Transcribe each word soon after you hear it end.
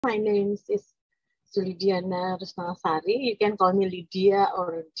My name is Sulidiana Rusnasari. You can call me Lydia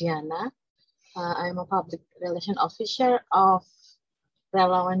or Diana. I'm a public relation officer of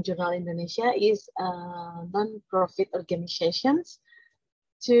Relawan Jurnal Indonesia. Is a non-profit organizations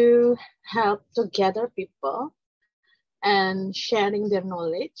to help to gather people and sharing their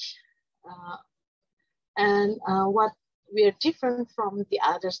knowledge. What we are different from the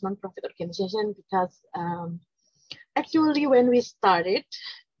others non-profit organization because actually when we started,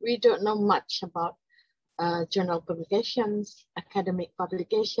 we don't know much about journal publications, academic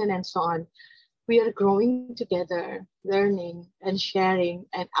publication, and so on. We are growing together, learning and sharing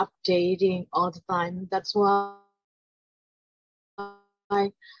and updating all the time. That's why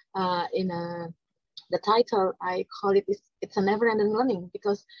the title, I call it's a never-ending learning,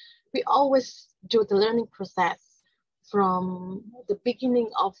 because we always do the learning process from the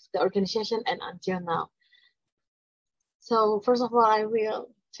beginning of the organization and until now. So first of all, I will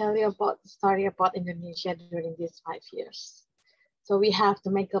tell you about the story about Indonesia during these 5 years. So we have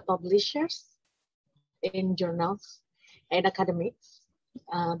the mega publishers in journals and academics.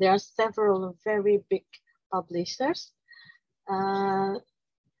 There are several very big publishers.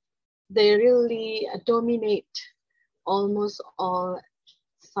 They really dominate almost all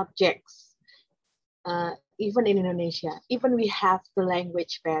subjects, even in Indonesia. Even we have the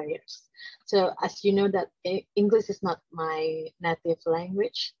language barriers. So as you know that English is not my native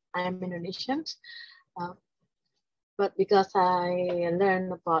language. I am Indonesian. But because I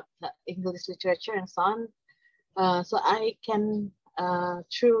learned about the English literature and so on, so I can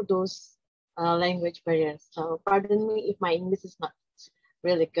through those language barriers. So pardon me if my English is not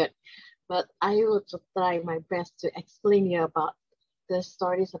really good, but I will try my best to explain you about the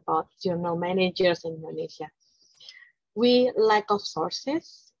stories about journal managers in Indonesia. We lack of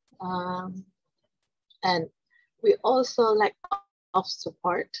sources, and we also lack of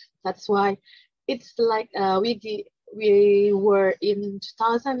support. That's why it's like we were in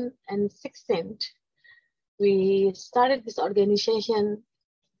 2016. We started this organization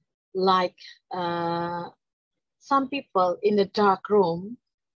like some people in the dark room,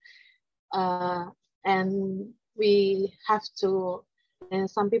 and we have to, and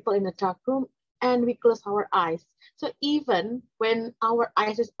some people in the dark room, and we close our eyes. So even when our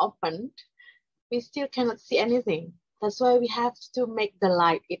eyes is opened, we still cannot see anything. That's why we have to make the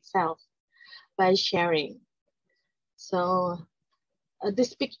light itself by sharing. So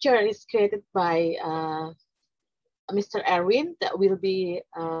this picture is created by Mr. Erwin that will be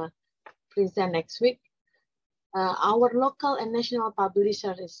present next week. Our local and national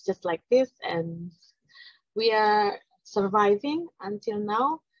publisher is just like this, and we are surviving until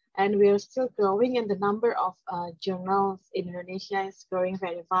now, and we are still growing, and the number of journals in Indonesia is growing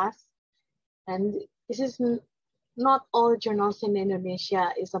very fast. And this is not all journals in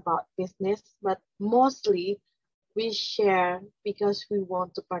Indonesia is about business, but mostly we share because we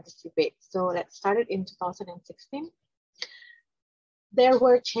want to participate. So that started in 2016. There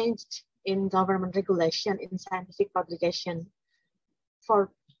were changes in government regulation in scientific publication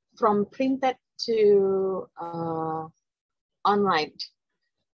from printed to online.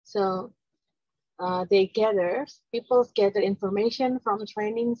 So people gather information from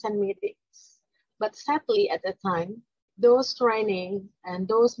trainings and meetings. But sadly, at the time, those training and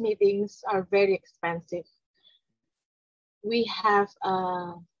those meetings are very expensive. We have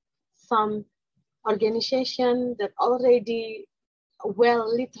some organization that already well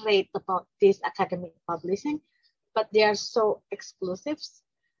literate about this academic publishing, but they are so exclusive.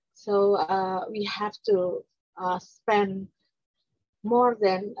 So we have to spend more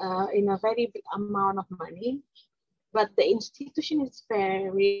than in a very big amount of money. But the institution is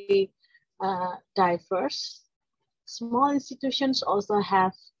very diverse. Small institutions also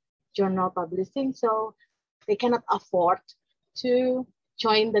have journal publishing, so they cannot afford to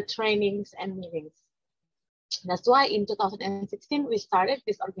join the trainings and meetings. That's why in 2016, we started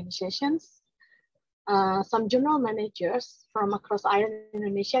these organizations. Some journal managers from across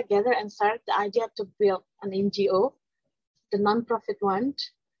Indonesia gathered and started the idea to build an NGO, the non-profit one,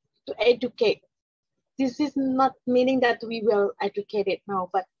 to educate. This is not meaning that we will educate it now,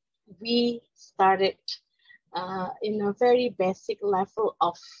 but we started in a very basic level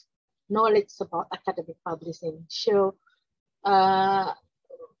of knowledge about academic publishing. So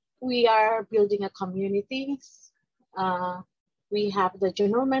we are building a community. We have the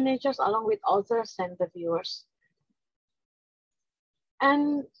journal managers along with authors and the viewers.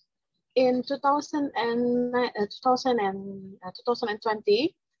 And in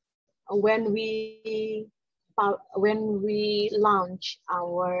 2020, when we launch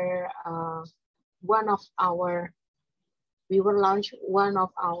our one of our we will launch one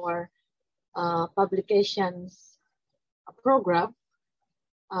of our publications program.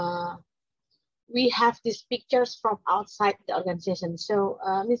 We have these pictures from outside the organization. So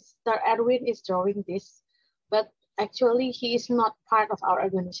Mr. Erwin is drawing this, but actually he is not part of our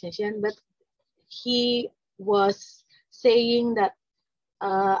organization, but he was saying that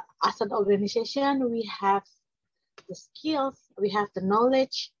as an organization, we have the skills, we have the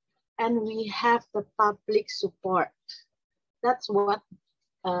knowledge, and we have the public support. That's what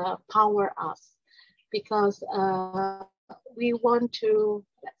power us, because we want to,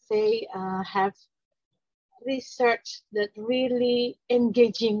 let's say, have research that really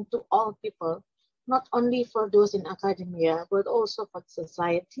engaging to all people, not only for those in academia, but also for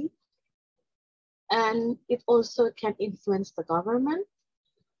society. And it also can influence the government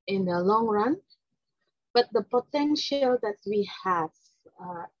in the long run. But the potential that we have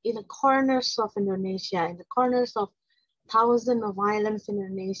in the corners of Indonesia, in the corners of thousands of islands in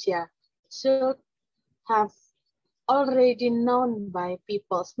Indonesia, should have already known by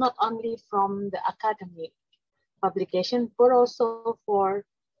people, not only from the academic publication, but also for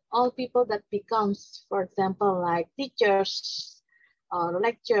all people that becomes, for example, like teachers,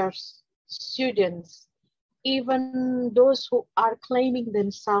 lecturers, students, even those who are claiming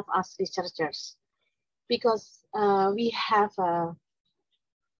themselves as researchers. Because we have a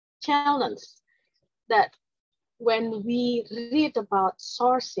challenge that when we read about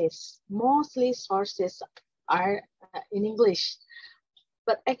sources, mostly sources are in English,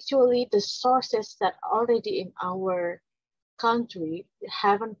 but actually the sources that are already in our country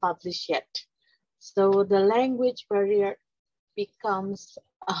haven't published yet. So the language barrier becomes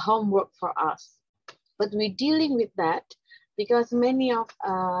a homework for us. But we're dealing with that because many of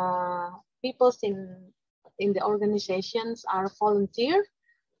people in the organizations are volunteer.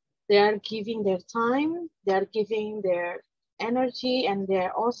 They are giving their time, they are giving their energy, and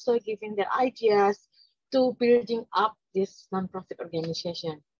they're also giving their ideas to building up this nonprofit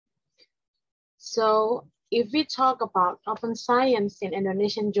organization. So if we talk about open science in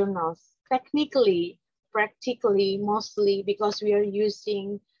Indonesian journals, technically, practically, mostly because we are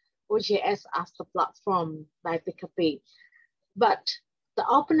using OJS as the platform by PKP. But the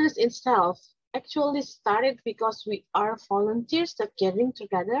openness itself actually started because we are volunteers that getting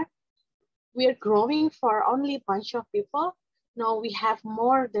together. We are growing for only a bunch of people. Now we have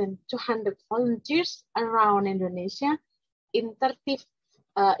more than 200 volunteers around Indonesia in 30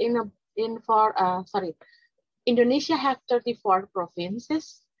 Indonesia have 34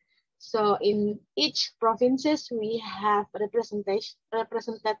 provinces. So in each provinces we have a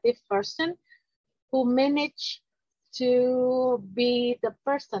representative person who manage to be the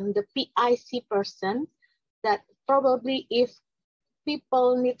person, the PIC person, that probably if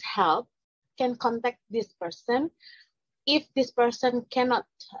people need help can contact this person. If this person cannot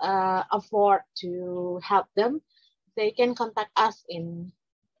afford to help them, they can contact us in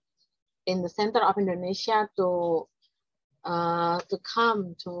the center of Indonesia to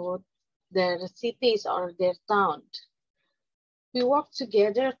come to their cities or their town. We work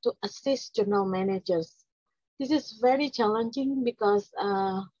together to assist journal managers. This is very challenging because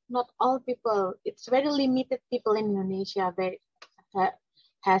not all people, it's very limited people in Indonesia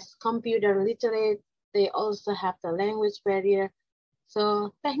has computer literate. They also have the language barrier.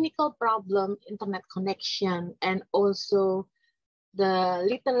 So technical problem, internet connection, and also the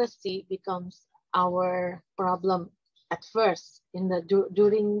literacy becomes our problem at first.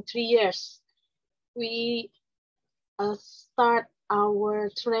 During 3 years, we start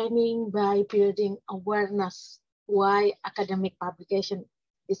our training by building awareness why academic publication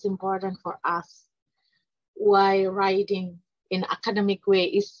is important for us, why writing in academic way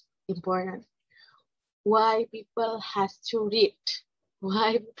is important, why people has to read,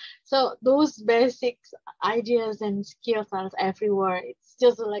 why. So those basic ideas and skills are everywhere. It's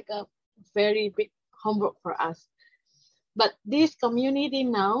just like a very big homework for us. But this community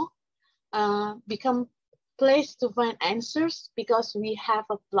now become place to find answers because we have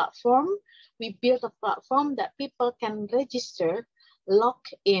a platform. We built a platform that people can register, log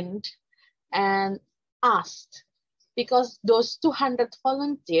in, and ask. Because those 200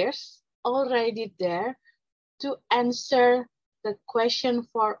 volunteers already there to answer the question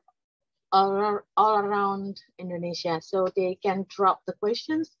for all around Indonesia. So they can drop the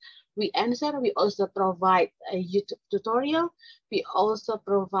questions, we answer. We also provide a YouTube tutorial. We also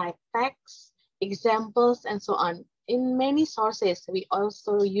provide text, examples, and so on. In many sources, we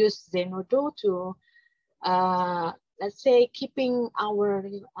also use Zenodo to, let's say, keeping our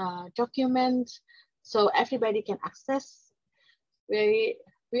documents so everybody can access. We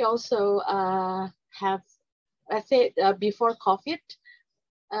also have let's say before COVID,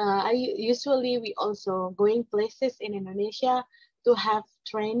 usually we also going places in Indonesia to have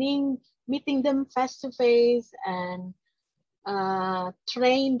training, meeting them face to face, and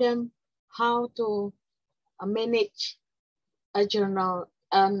train them how to manage a journal,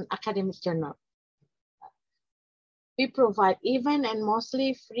 an academic journal. We provide even and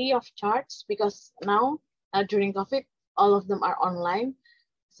mostly free of charge, because now during COVID, all of them are online.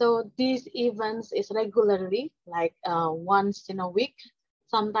 So these events is regularly, like once in a week.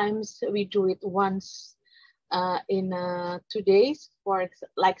 Sometimes we do it once in 2 days, for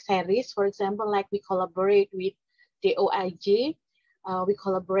like series, for example, like we collaborate with the OIG, we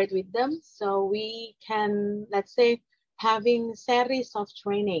collaborate with them. So we can, let's say, having series of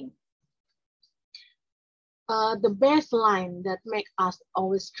training. The baseline that make us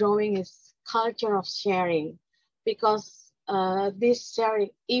always growing is culture of sharing, because this sharing,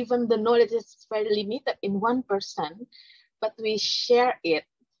 even the knowledge is very limited in 1%, but we share it,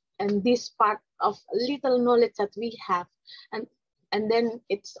 and this part of little knowledge that we have, and then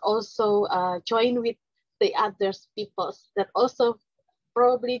it's also joined with the other peoples that also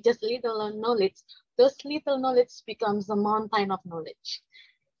probably just little knowledge. Those little knowledge becomes a mountain of knowledge.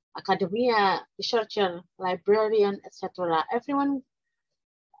 Academia, researcher, librarian, etc. Everyone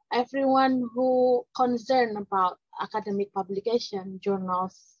who concerned about academic publication,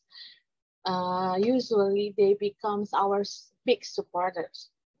 journals, usually they becomes our big supporters.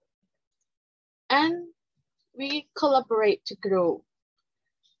 And we collaborate to grow.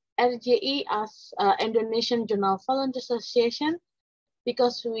 RJI as Indonesian Journal Volunteer Association,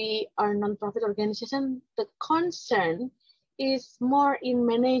 because we are non-profit organization, the concern is more in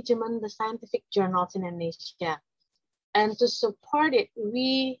management the scientific journals in Indonesia. And to support it,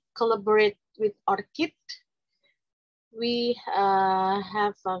 we collaborate with ORCID. We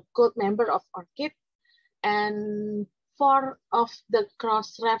have a good member of ORCID, and 4 of the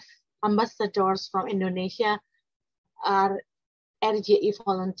Crossref ambassadors from Indonesia are RJI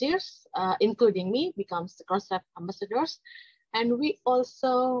volunteers, including me, becomes the Crossref ambassadors. And we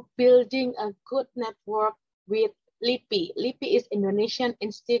also building a good network with LIPI. LIPI is Indonesian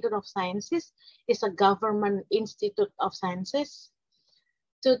Institute of Sciences. It's a government institute of sciences.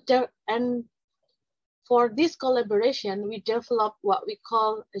 And for this collaboration, we developed what we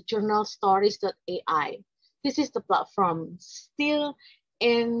call journalstories.ai. This is the platform still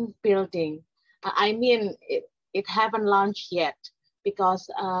in building. I mean, it haven't launched yet, because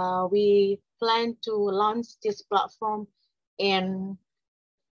we plan to launch this platform in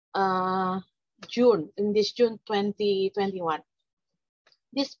June 2021.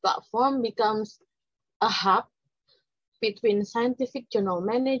 This platform becomes a hub between scientific journal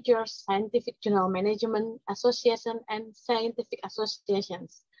managers, scientific journal management association, and scientific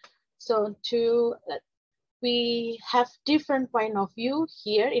associations. So we have different point of view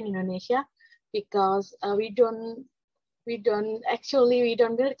here in Indonesia, because we don't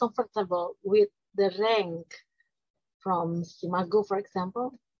really comfortable with the rank from Simago, for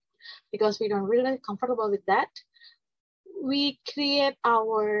example, because we don't really comfortable with that. We create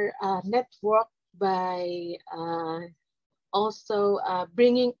our network by also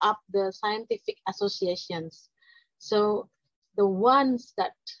bringing up the scientific associations. So the ones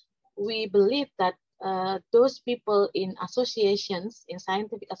that we believe that those people in associations, in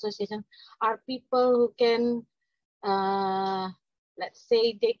scientific associations, are people who can, let's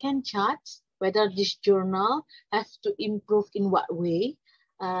say, they can judge whether this journal has to improve in what way.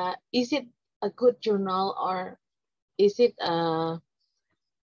 Is it a good journal, or is it a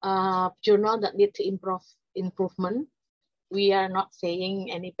journal that needs improvement? We are not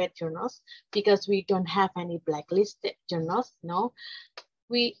saying any bad journals, because we don't have any blacklisted journals. No,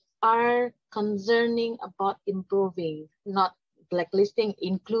 we are concerning about improving, not blacklisting,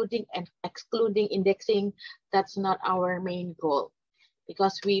 including and excluding, indexing. That's not our main goal,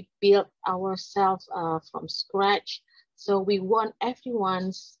 because we built ourselves from scratch. So we want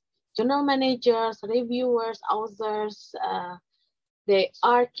everyone's journal managers, reviewers, authors, they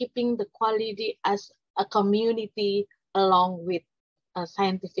are keeping the quality as a community along with a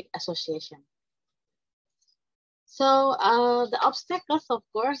scientific association. So the obstacles, of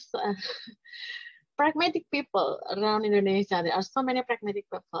course, pragmatic people around Indonesia. There are so many pragmatic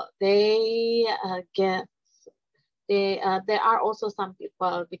people. There are also some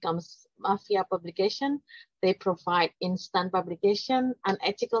people becomes mafia publication. They provide instant publication,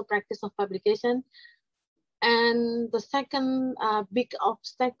 unethical practice of publication. And the second big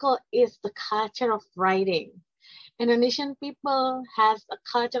obstacle is the culture of writing. Indonesian people has a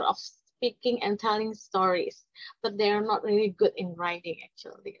culture of speaking and telling stories, but they are not really good in writing,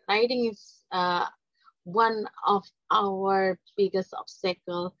 actually. Writing is one of our biggest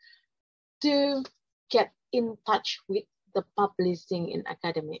obstacles to get in touch with the publishing in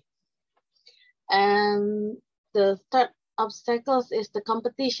academic. And the third obstacles is the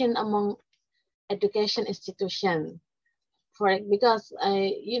competition among education institutions. Because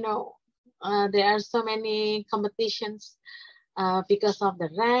there are so many competitions because of the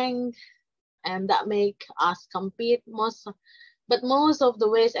rank, and that make us compete but most of the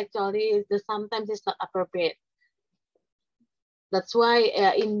ways actually sometimes it's not appropriate. That's why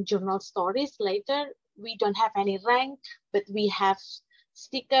in journal stories later we don't have any rank, but we have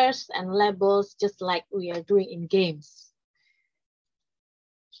stickers and labels just like we are doing in games.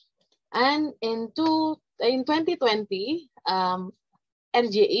 And in 2020,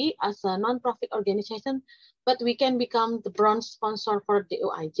 RJI as a non-profit organization, but we can become the bronze sponsor for the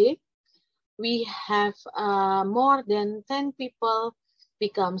OIJ. We have more than 10 people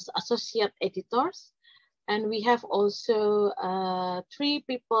becomes associate editors, and we have also 3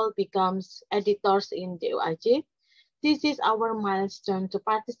 people becomes editors in the OIJ. This is our milestone to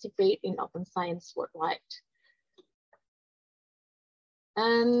participate in open science worldwide.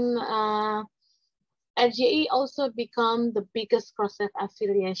 And RJI also become the biggest cross-site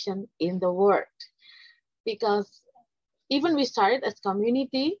affiliation in the world, because even we started as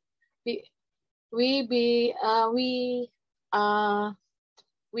community, we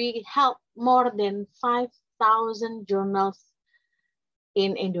help more than 5,000 journals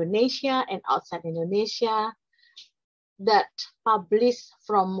in Indonesia and outside Indonesia that publish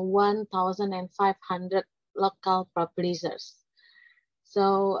from 1,500 local publishers.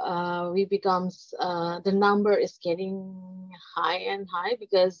 So we becomes the number is getting high and high,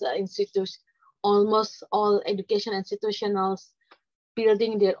 because almost all education institutions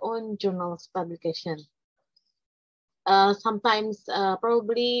building their own journals publication. Sometimes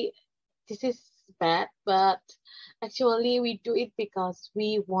probably this is bad, but actually we do it because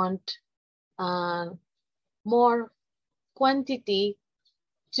we want more quantity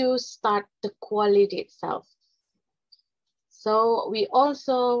to start the quality itself. So we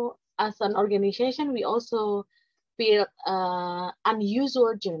also, as an organization, we also build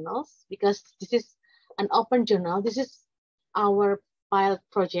unusual journals, because this is an open journal. This is our pilot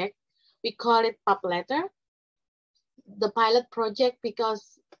project. We call it PubLetter. The pilot project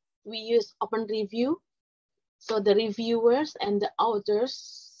because we use open review. So the reviewers and the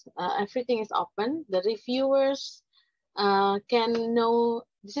authors, everything is open. The reviewers can know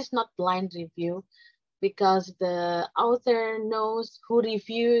this is not blind review, because the author knows who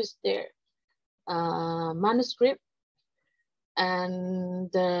reviews their manuscript,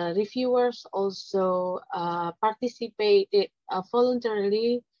 and the reviewers also participated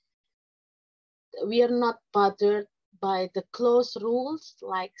voluntarily. We are not bothered by the closed rules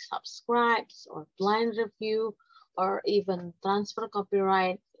like subscribes or blind review or even transfer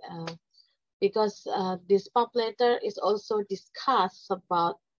copyright, because this PubLetter is also discussed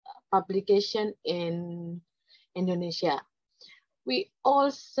about publication in Indonesia. We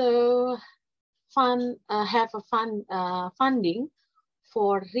also have a funding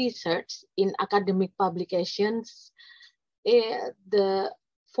for research in academic publications.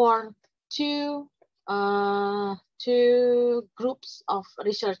 For two groups of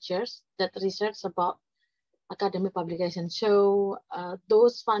researchers that research about academic publications. So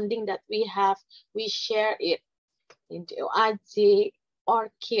those funding that we have, we share it into OIJ,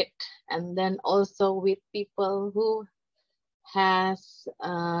 ORCID, and then also with people who has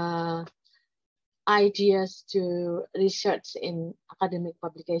ideas to research in academic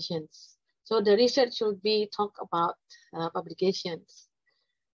publications. So the research will be talk about publications.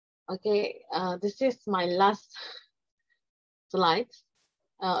 Okay, this is my last slide.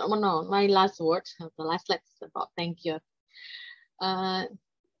 No, my last word. The last slide is about thank you. I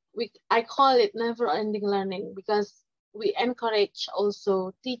call it never-ending learning, because we encourage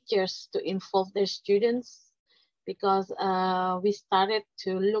also teachers to involve their students, because we started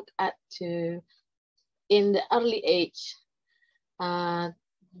to look at in the early age,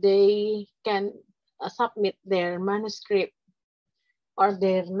 they can submit their manuscript or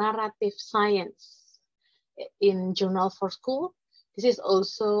their narrative science in Journal for School. This is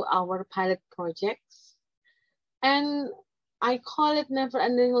also our pilot projects. And I call it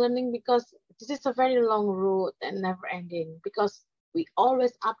never-ending learning because this is a very long road and never-ending, because we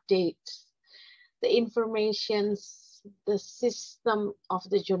always update the informations, the system of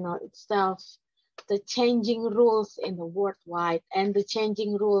the journal itself, the changing rules in the worldwide, and the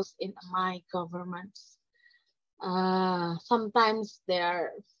changing rules in my governments. Sometimes they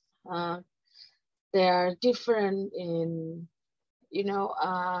are different in,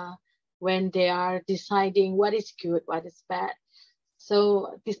 when they are deciding what is good, what is bad.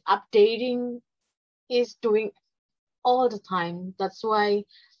 So this updating is doing all the time. That's why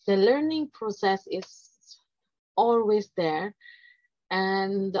the learning process is always there.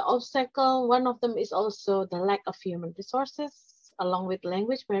 And the obstacle, one of them is also the lack of human resources, along with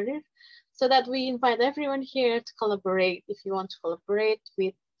language barrier. So that we invite everyone here to collaborate. If you want to collaborate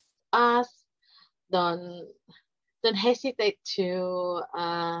with us, don't hesitate to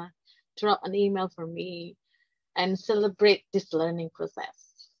drop an email for me and celebrate this learning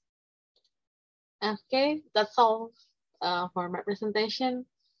process. Okay, that's all for my presentation.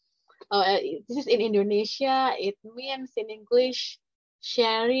 This is in Indonesia. It means in English,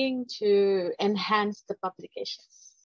 sharing to enhance the publications.